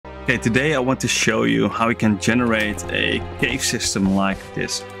Okay, today I want to show you how we can generate a cave system like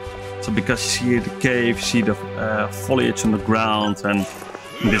this. So because you see the cave, you see the foliage on the ground, and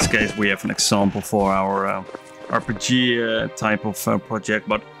in this case we have an example for our RPG type of project,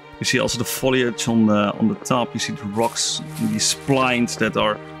 but you see also the foliage on the top, you see the rocks, these splines that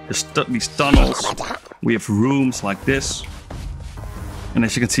are these tunnels. We have rooms like this. And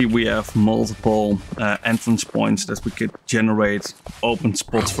as you can see, we have multiple entrance points that we could generate open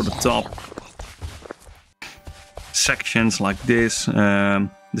spots for the top. Sections like this, the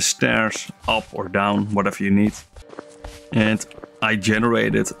stairs up or down, whatever you need. And I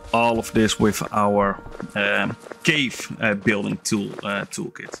generated all of this with our cave building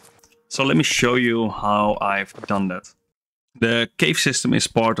toolkit. So let me show you how I've done that. The cave system is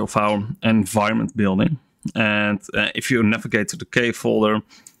part of our environment building. And if you navigate to the cave folder,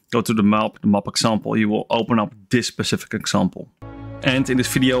 go to the map example, you will open up this specific example. And in this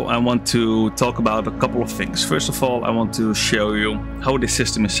video I want to talk about a couple of things. First of all, I want to show you how this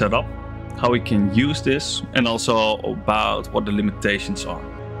system is set up, how we can use this, and also about what the limitations are.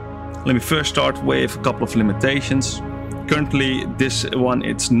 Let me first start with a couple of limitations. Currently this one,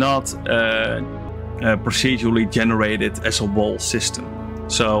 it's not procedurally generated as a wall system.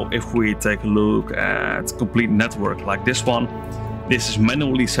 So if we take a look at complete network like this one, this is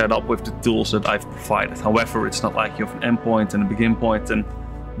manually set up with the tools that I've provided. However, it's not like you have an endpoint and a begin point and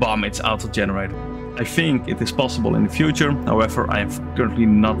bam, it's auto-generated. I think it is possible in the future. However, I am currently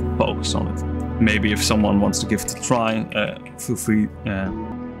not focused on it. Maybe if someone wants to give it a try, feel free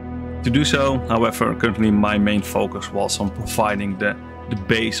to do so. However, currently my main focus was on providing the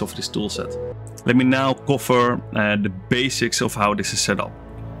base of this toolset. Let me now cover the basics of how this is set up.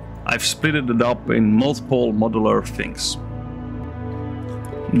 I've split it up in multiple modular things.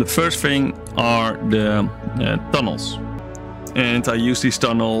 The first thing are the tunnels. And I use these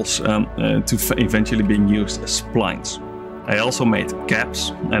tunnels to eventually being used as splines. I also made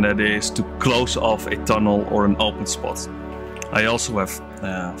caps, and that is to close off a tunnel or an open spot. I also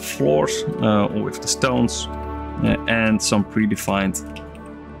have floors with the stones and some predefined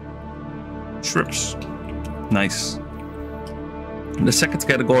strips. Nice. The second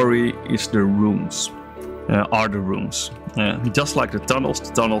category is the rooms. Just like the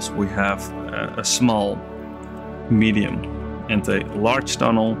tunnels we have a small, medium and a large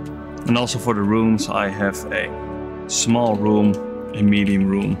tunnel. And also for the rooms I have a small room, a medium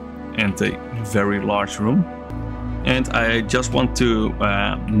room and a very large room. And I just want to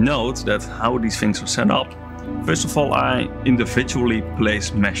note that how these things are set up. First of all, I individually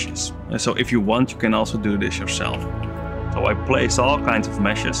place meshes. So if you want, you can also do this yourself. So I placed all kinds of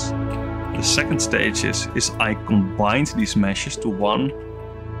meshes. The second stage is I combined these meshes to one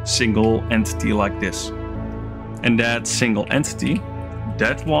single entity like this. And that single entity,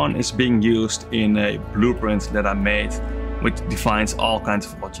 that one is being used in a blueprint that I made, which defines all kinds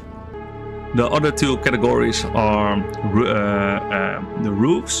of logic. The other two categories are the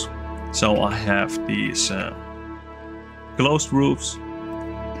roofs. So I have these closed roofs,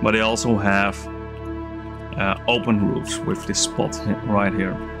 but I also have open roofs with this spot right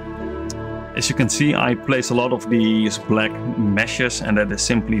here. As you can see, I place a lot of these black meshes, and that is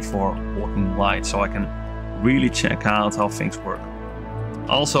simply for blocking light, so I can really check out how things work.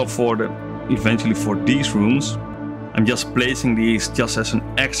 Also eventually for these rooms, I'm just placing these just as an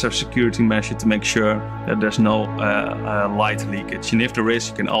extra security measure to make sure that there's no light leakage. And if there is,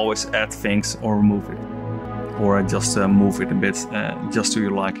 you can always add things or remove it. Or just move it a bit, just to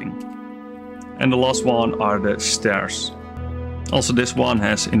your liking. And the last one are the stairs. Also this one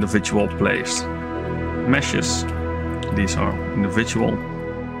has individual placed meshes. These are individual.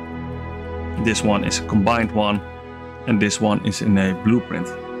 This one is a combined one. And this one is in a blueprint.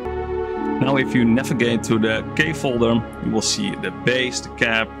 Now if you navigate to the cave folder, you will see the base, the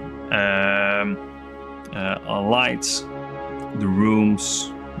cap, lights, the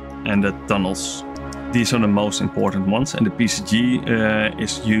rooms and the tunnels. These are the most important ones, and the PCG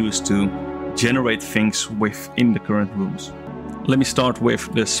is used to generate things within the current rooms. Let me start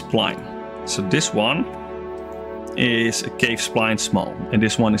with the spline. So this one is a cave spline small, and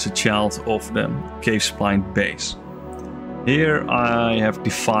this one is a child of the cave spline base. Here I have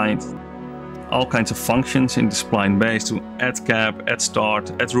defined all kinds of functions in the spline base to add cap, add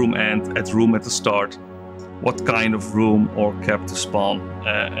start, add room end, add room at the start, what kind of room or cap to spawn,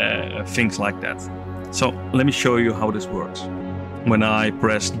 things like that. So let me show you how this works. When I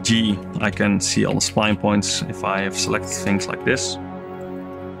press G, I can see all the spline points if I have selected things like this.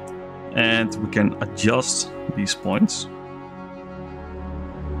 And we can adjust these points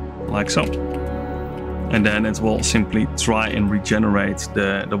like so. and then it will simply try and regenerate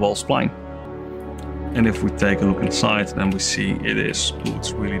the wall spline. And if we take a look inside, then we see it's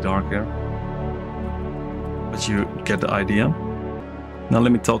really dark here, but you get the idea. Now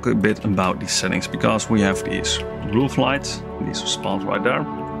let me talk a bit about these settings, because we have these roof lights, these are spawned right there,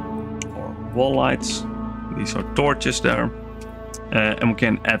 or wall lights, these are torches there, and we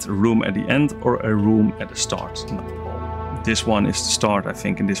can add a room at the end or a room at the start. This one is the start, I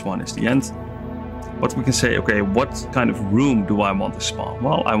think, and this one is the end. But we can say, okay, what kind of room do I want to spawn?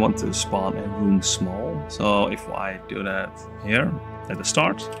 Well, I want to spawn a room small. So if I do that here at the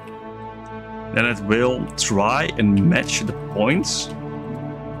start, then it will try and match the points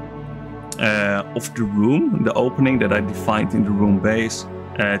of the room, the opening that I defined in the room base,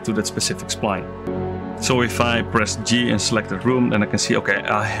 to that specific spline. So if I press G and select the room, then I can see, okay,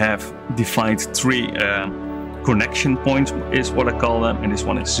 I have defined 3 connection points, is what I call them, and this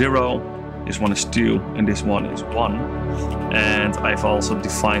one is 0. This one is 2 and this one is 1. And I've also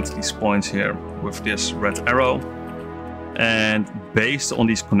defined these points here with this red arrow. And based on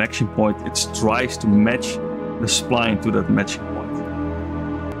these connection points, it tries to match the spline to that matching point.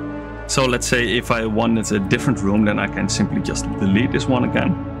 So let's say if I wanted a different room, then I can simply just delete this one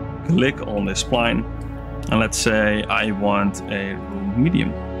again. Click on this spline. And let's say I want a room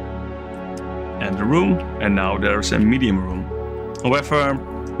medium. And the room, and now there's a medium room. However,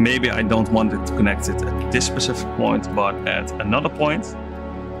 maybe I don't want it connected at this specific point, but at another point.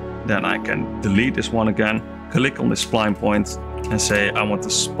 Then I can delete this one again, click on this spline point and say I want to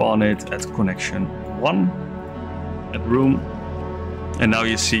spawn it at connection 1 at room. And now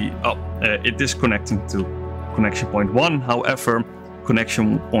you see, it is connecting to connection point 1. However,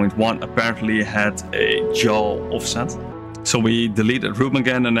 connection point 1 apparently had a yaw offset. So we delete that room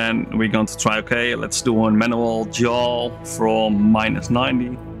again, and then we're going to try, okay, let's do a manual yaw from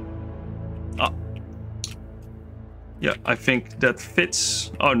 -90. Yeah, I think that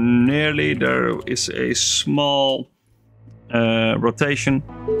fits. Oh, nearly. There is a small rotation.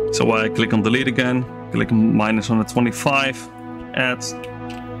 So I click on delete again, click on -125, add.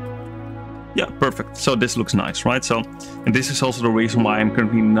 Yeah, perfect. So this looks nice, right? So, and this is also the reason why I'm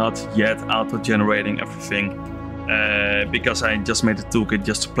currently not yet auto-generating everything. Because I just made a toolkit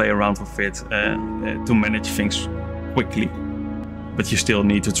just to play around with it, to manage things quickly. But you still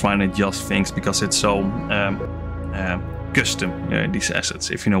need to try and adjust things because it's so custom, these assets,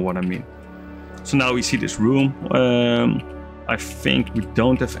 if you know what I mean. So now we see this room. I think we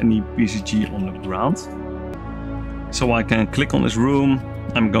don't have any PCG on the ground. So I can click on this room.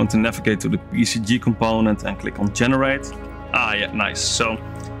 I'm going to navigate to the PCG component and click on generate. Ah, yeah, nice. So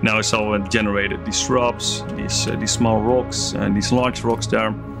now it's all generated these shrubs, these small rocks, and these large rocks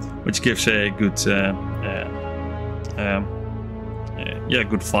there, which gives a good,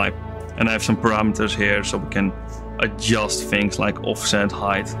 good vibe. And I have some parameters here, so we can adjust things like offset,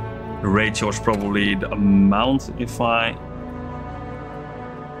 height. The ratio is probably the amount. If I,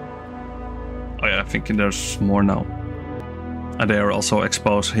 I think there's more now. And they are also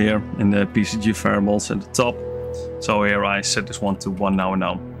exposed here in the PCG variables at the top. So here I set this one to 1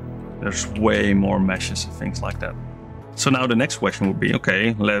 now. There's way more meshes and things like that. So now the next question would be,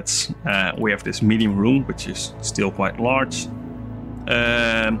 okay, we have this medium room, which is still quite large.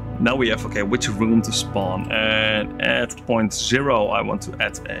 Now we have, okay, which room to spawn. And at point 0, I want to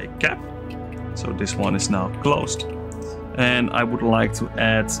add a cap. So this one is now closed. And I would like to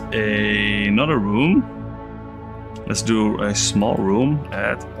add another room. Let's do a small room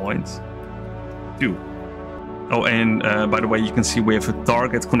at point 2. Oh, and by the way, you can see we have a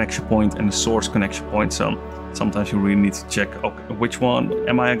target connection point and a source connection point. So sometimes you really need to check, okay, which one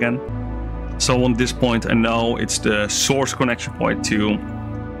am I again? So on this point, I know it's the source connection point 2.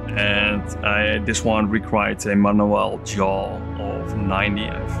 And this one required a manual yaw of 90,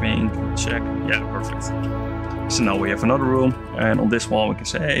 I think. Check. Yeah, perfect. So now we have another room. And on this one, we can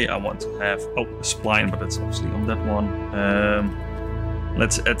say, hey, I want to have a spline, but that's obviously on that one.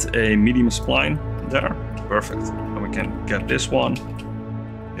 Let's add a medium spline there. Perfect. And we can get this one,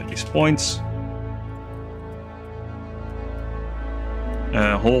 get these points.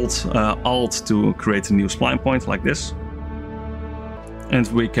 Hold Alt to create a new spline point like this. And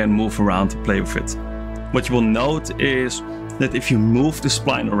we can move around to play with it. What you will note is that if you move the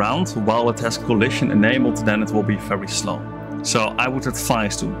spline around while it has collision enabled, then it will be very slow. So I would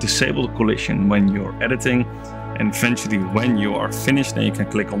advise to disable the collision when you're editing. And eventually when you are finished, then you can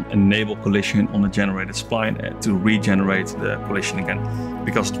click on enable collision on the generated spline to regenerate the collision again.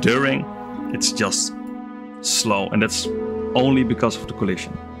 Because during, it's just slow, and that's only because of the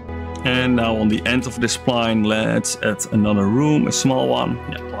collision. And now on the end of this spline, let's add another room, a small one,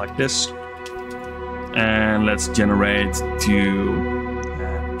 yeah, like this. and let's generate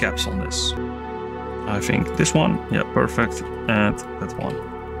 2 caps on this. I think this one, yeah, perfect, and that one.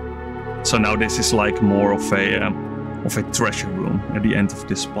 So now this is like more of a treasure room at the end of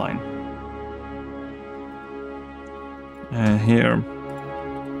this spline. And here.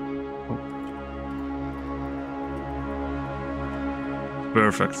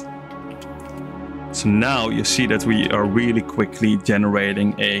 Perfect. So now you see that we are really quickly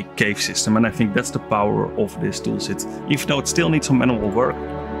generating a cave system, and I think that's the power of this toolset. Even though it still needs some manual work,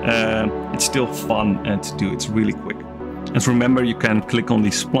 it's still fun to do. It's really quick. And remember, you can click on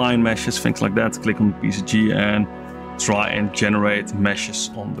these spline meshes, things like that, click on the PCG and try and generate meshes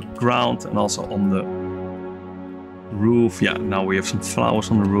on the ground and also on the roof. Yeah, now we have some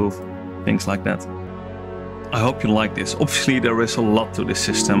flowers on the roof, things like that. I hope you like this. Obviously there is a lot to this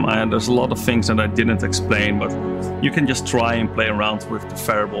system and there's a lot of things that I didn't explain, but you can just try and play around with the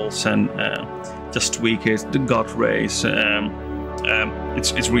variables and just tweak it, the God rays.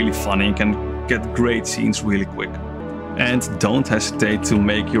 It's really funny. You can get great scenes really quick. And don't hesitate to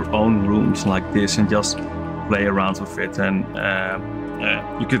make your own rooms like this and just play around with it, and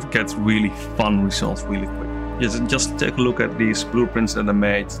you could get really fun results really quick. Just take a look at these blueprints that I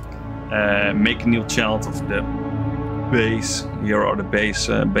made. Make a new child of the base. Here are the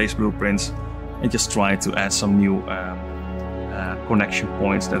base blueprints, and just try to add some new connection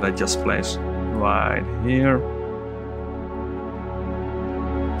points that I just placed right here,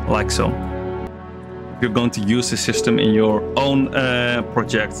 like so. If you're going to use the system in your own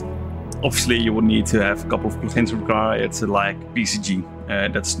project, obviously you will need to have a couple of plugins required, like PCG.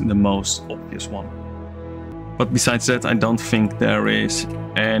 That's the most obvious one. But besides that, I don't think there is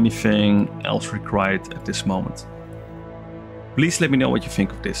anything else required at this moment. Please let me know what you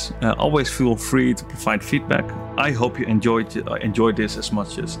think of this. Always feel free to provide feedback. I hope you enjoyed this as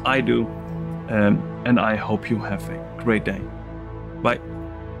much as I do. And I hope you have a great day. Bye.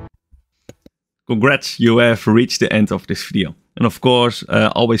 Congrats, you have reached the end of this video. And of course,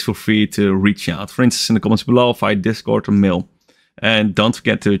 always feel free to reach out, for instance in the comments below, via Discord or mail. And don't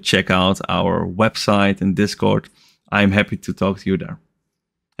forget to check out our website and Discord. I'm happy to talk to you there.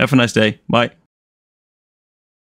 Have a nice day. Bye.